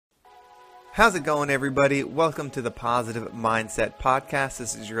How's it going, everybody? Welcome to the Positive Mindset Podcast.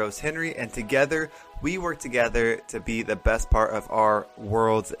 This is your host, Henry, and together we work together to be the best part of our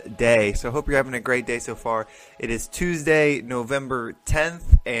world's day. So I hope you're having a great day so far. It is Tuesday, November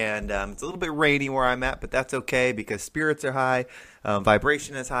 10th, and it's a little bit rainy where I'm at, but that's okay because spirits are high,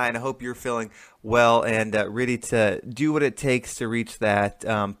 vibration is high, and I hope you're feeling well and ready to do what it takes to reach that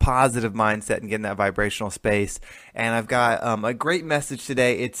positive mindset and get in that vibrational space. And I've got a great message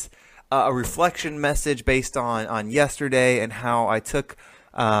today. It's a reflection message based on yesterday and how I took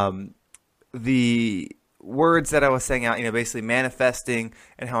the words that I was saying out, basically manifesting,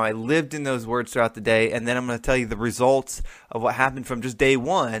 and how I lived in those words throughout the day. And then I'm going to tell you the results of what happened from just day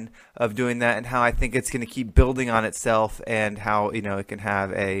one of doing that, and how I think it's going to keep building on itself, and how, it can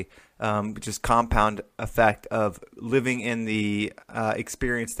have a just compound effect of living in the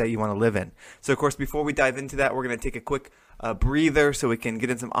experience that you want to live in. So, of course, before we dive into that, we're going to take a quick breather so we can get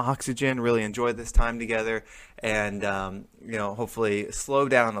in some oxygen, really enjoy this time together, and hopefully slow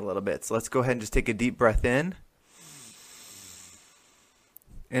down a little bit. So let's go ahead and just take a deep breath in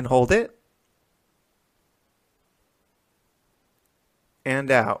and hold it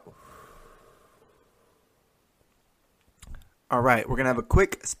and out. All right, we're going to have a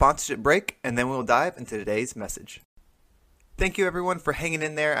quick sponsorship break, and then we'll dive into today's message. Thank you, everyone, for hanging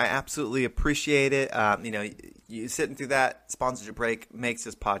in there. I absolutely appreciate it. You sitting through that sponsorship break makes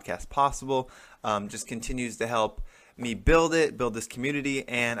this podcast possible. Just continues to help me build this community.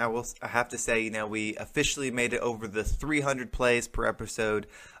 And I have to say, we officially made it over the 300 plays per episode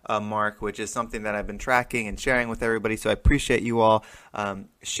mark, which is something that I've been tracking and sharing with everybody. So I appreciate you all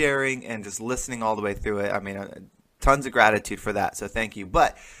sharing and just listening all the way through it. Tons of gratitude for that. So thank you.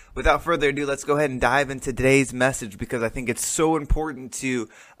 But without further ado, let's go ahead and dive into today's message, because I think it's so important to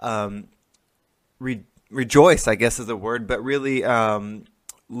rejoice, I guess is the word, but really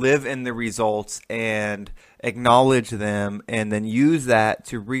live in the results and acknowledge them, and then use that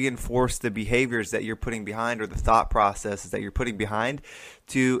to reinforce the behaviors that you're putting behind, or the thought processes that you're putting behind,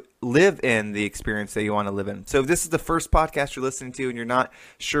 to live in the experience that you want to live in. So if this is the first podcast you're listening to and you're not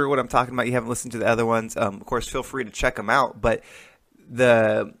sure what I'm talking about, you haven't listened to the other ones, of course, feel free to check them out. But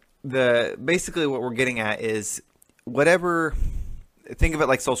the basically what we're getting at is think of it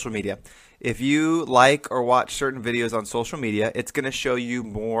like social media. If you like or watch certain videos on social media, it's going to show you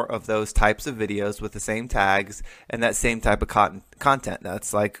more of those types of videos with the same tags and that same type of content.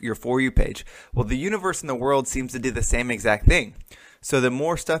 That's like your For You page. Well, the universe and the world seems to do the same exact thing. So the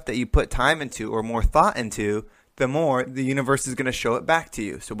more stuff that you put time into or more thought into, the more the universe is going to show it back to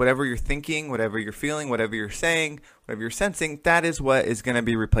you. So whatever you're thinking, whatever you're feeling, whatever you're saying, whatever you're sensing, that is what is going to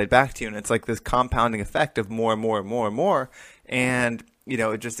be replayed back to you. And it's like this compounding effect of more and more and more and more. And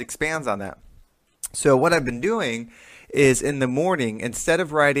it just expands on that. So what I've been doing is, in the morning, instead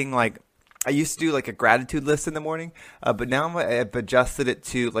of writing I used to do a gratitude list in the morning, but now I've adjusted it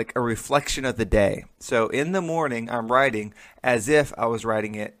to a reflection of the day. So in the morning, I'm writing as if I was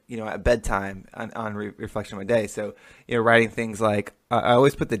writing it, at bedtime on reflection of my day. So, writing things like, I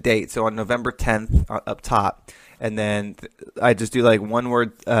always put the date. So on November 10th up top, and then I just do one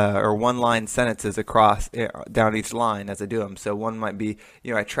word or one line sentences across down each line as I do them. So one might be,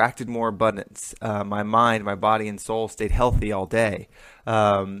 I attracted more abundance. My mind, my body, and soul stayed healthy all day.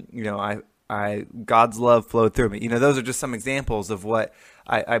 God's love flowed through me. Those are just some examples of what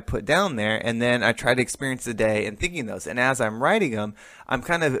I put down there, and then I try to experience the day and thinking those. And as I'm writing them, I'm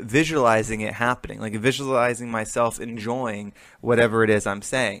kind of visualizing it happening, visualizing myself enjoying whatever it is I'm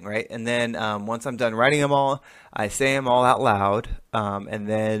saying, right? And then once I'm done writing them all, I say them all out loud, and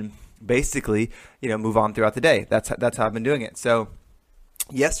then basically, move on throughout the day. That's how I've been doing it. So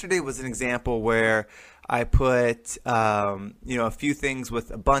yesterday was an example where I put, a few things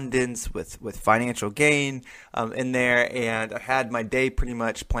with abundance, with financial gain in there, and I had my day pretty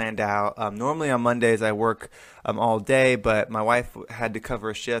much planned out. Normally on Mondays I work all day, but my wife had to cover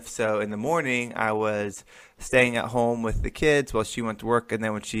a shift, so in the morning I was staying at home with the kids while she went to work, and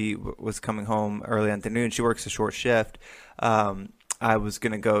then when she was coming home early afternoon, she works a short shift, I was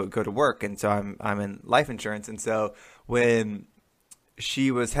going to go to work, and so I'm in life insurance, and so when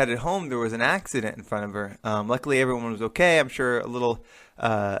she was headed home, there was an accident in front of her. Luckily, everyone was okay. I'm sure a little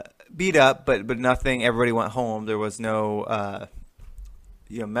beat up, but nothing. Everybody went home. There was no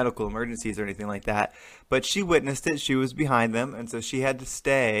medical emergencies or anything like that. But she witnessed it. She was behind them, and so she had to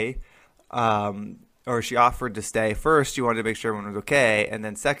stay, or she offered to stay. First, she wanted to make sure everyone was okay, and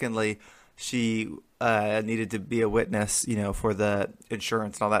then secondly, she needed to be a witness, for the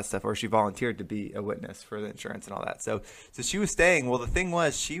insurance and all that stuff, or she volunteered to be a witness for the insurance and all that. So she was staying. Well, the thing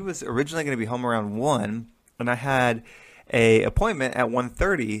was, she was originally going to be home around 1, and I had a appointment at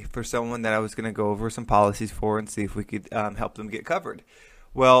 1:30 for someone that I was going to go over some policies for and see if we could help them get covered.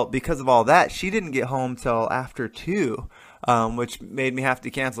 Well, because of all that, she didn't get home till after 2, which made me have to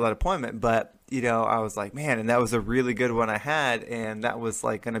cancel that appointment. But, I was like, man, and that was a really good one I had, and that was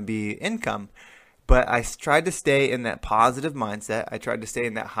like going to be income. But I tried to stay in that positive mindset. I tried to stay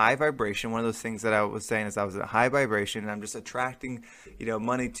in that high vibration. One of those things that I was saying is I was at a high vibration, and I'm just attracting,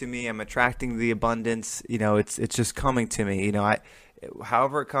 money to me. I'm attracting the abundance. It's just coming to me.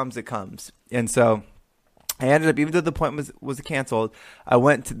 However it comes, it comes. And so I ended up, even though the appointment was canceled, I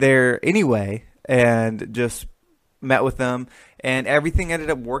went there anyway and just met with them, and everything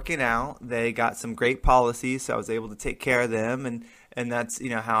ended up working out. They got some great policies, so I was able to take care of them, and that's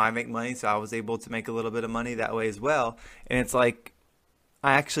how I make money. So I was able to make a little bit of money that way as well. And it's like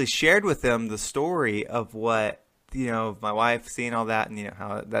I actually shared with them the story of what my wife seeing all that, and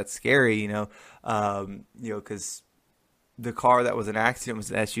how that's scary, because the car that was an accident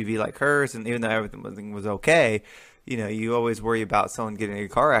was an SUV like hers, and even though everything was okay, you always worry about someone getting in a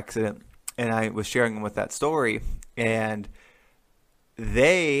car accident. And I was sharing them with that story, and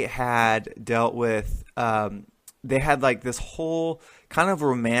they had dealt with they had like this whole kind of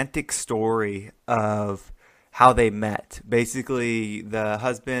romantic story of how they met. Basically, the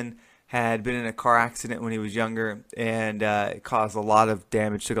husband had been in a car accident when he was younger, and it caused a lot of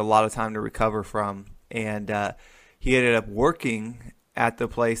damage, took a lot of time to recover from, and he ended up working at the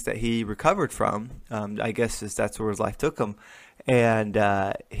place that he recovered from. I guess that's where his life took him. And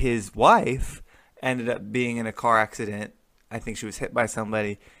his wife ended up being in a car accident. I think she was hit by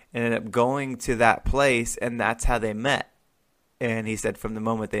somebody, and ended up going to that place, and that's how they met. And he said from the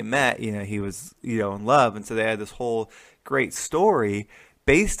moment they met, he was, in love. And so they had this whole great story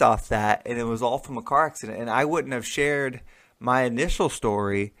based off that, and it was all from a car accident. And I wouldn't have shared my initial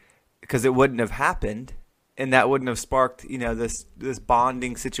story because it wouldn't have happened. And that wouldn't have sparked, this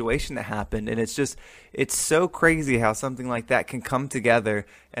bonding situation that happened. And it's so crazy how something like that can come together.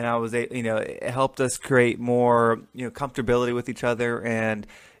 And it helped us create more, comfortability with each other. And,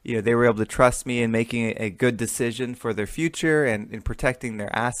 they were able to trust me in making a good decision for their future and in protecting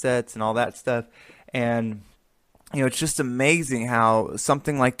their assets and all that stuff. And, it's just amazing how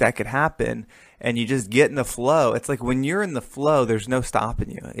something like that could happen. And you just get in the flow. It's like when you're in the flow, there's no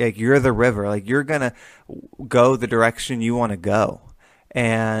stopping you. Like you're the river. Like you're going to go the direction you want to go.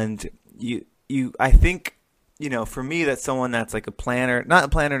 And I think, for me, that's someone that's like a planner, not a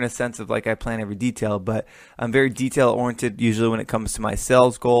planner in a sense of like I plan every detail, but I'm very detail oriented usually when it comes to my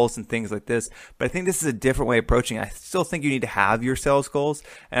sales goals and things like this. But I think this is a different way of approaching it. I still think you need to have your sales goals,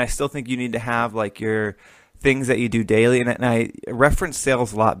 and I still think you need to have like your things that you do daily. And I reference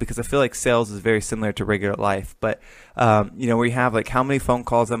sales a lot because I feel like sales is very similar to regular life. But, where you have like how many phone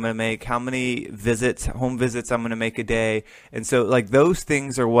calls I'm going to make, how many home visits I'm going to make a day. And so like those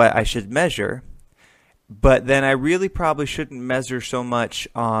things are what I should measure. But then I really probably shouldn't measure so much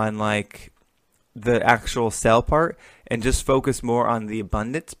on like the actual sell part and just focus more on the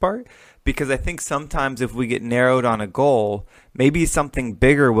abundance part. Because I think sometimes if we get narrowed on a goal, maybe something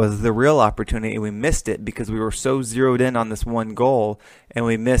bigger was the real opportunity and we missed it because we were so zeroed in on this one goal and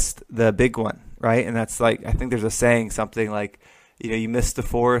we missed the big one, right? And that's like, I think there's a saying, something like, you missed the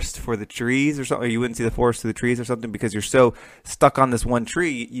forest for the trees or something, or you wouldn't see the forest for the trees or something because you're so stuck on this one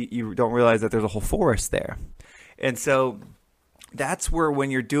tree, you don't realize that there's a whole forest there. And so that's where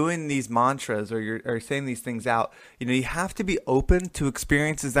when you're doing these mantras or you're saying these things out, you have to be open to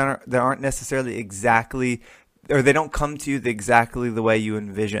experiences that aren't necessarily exactly, or they don't come to you exactly the way you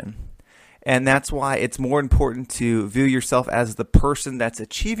envision. And that's why it's more important to view yourself as the person that's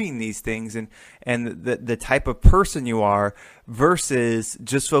achieving these things and the type of person you are versus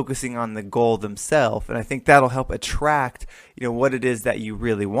just focusing on the goal themselves. And I think that'll help attract, what it is that you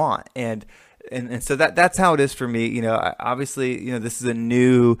really want. And so that's how it is for me. Obviously, this is a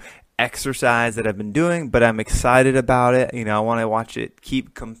new exercise that I've been doing, but I'm excited about it. I want to watch it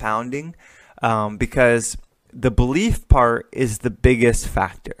keep compounding because the belief part is the biggest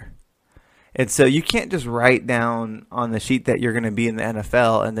factor. And so you can't just write down on the sheet that you're going to be in the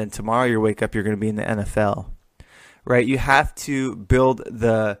NFL and then tomorrow you wake up, you're going to be in the NFL, right? You have to build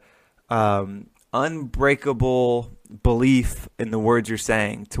the unbreakable belief in the words you're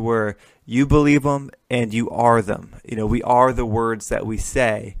saying to where you believe them and you are them. We are the words that we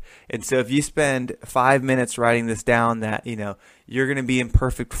say. And so if you spend 5 minutes writing this down that, you're going to be in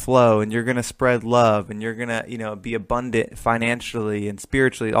perfect flow and you're going to spread love and you're going to, be abundant financially and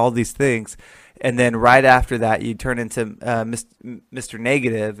spiritually, all these things. and then right after that you turn into Mr.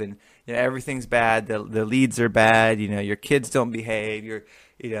 Negative, and everything's bad. The leads are bad. Your kids don't behave. Your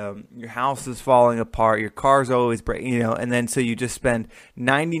house is falling apart. Your car's always breaking. And then so you just spend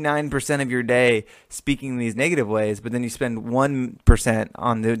 99% of your day speaking these negative ways, but then you spend 1%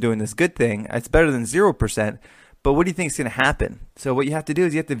 on doing this good thing. It's better than 0%. But what do you think is going to happen? So what you have to do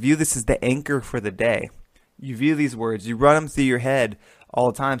is you have to view this as the anchor for the day. You view these words, you run them through your head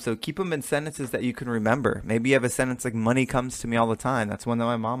all the time. So keep them in sentences that you can remember. Maybe you have a sentence like money comes to me all the time. That's one that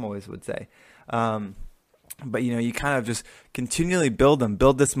my mom always would say. But you kind of just continually build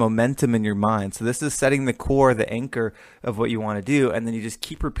this momentum in your mind. So this is setting the core, the anchor of what you want to do. And then you just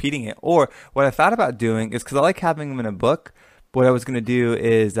keep repeating it. Or what I thought about doing is, because I like having them in a book, what I was going to do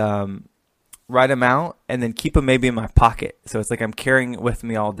is write them out and then keep them maybe in my pocket. So it's like I'm carrying it with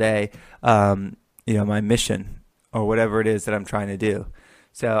me all day, my mission or whatever it is that I'm trying to do.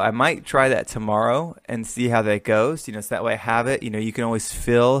 So I might try that tomorrow and see how that goes. So that way I have it. You can always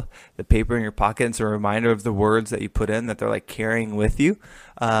fill the paper in your pocket. It's a reminder of the words that you put in, that they're like carrying with you.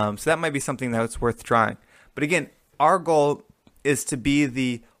 So that might be something that's worth trying. But again, our goal is to be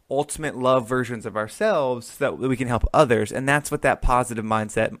the ultimate love versions of ourselves so that we can help others. And that's what that positive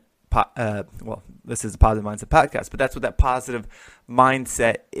mindset this is a Positive Mindset podcast, but that's what that positive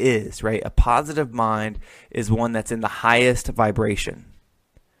mindset is, right? A positive mind is one that's in the highest vibration,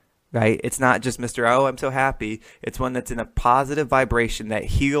 right? It's not just I'm so happy. It's one that's in a positive vibration that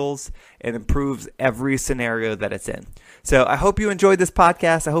heals and improves every scenario that it's in. So I hope you enjoyed this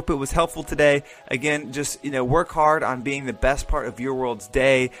podcast. I hope it was helpful today. Again, just, work hard on being the best part of your world's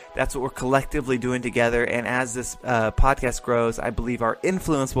day. That's what we're collectively doing together. And as this podcast grows, I believe our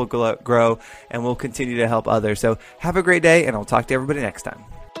influence will grow and we'll continue to help others. So have a great day, and I'll talk to everybody next time.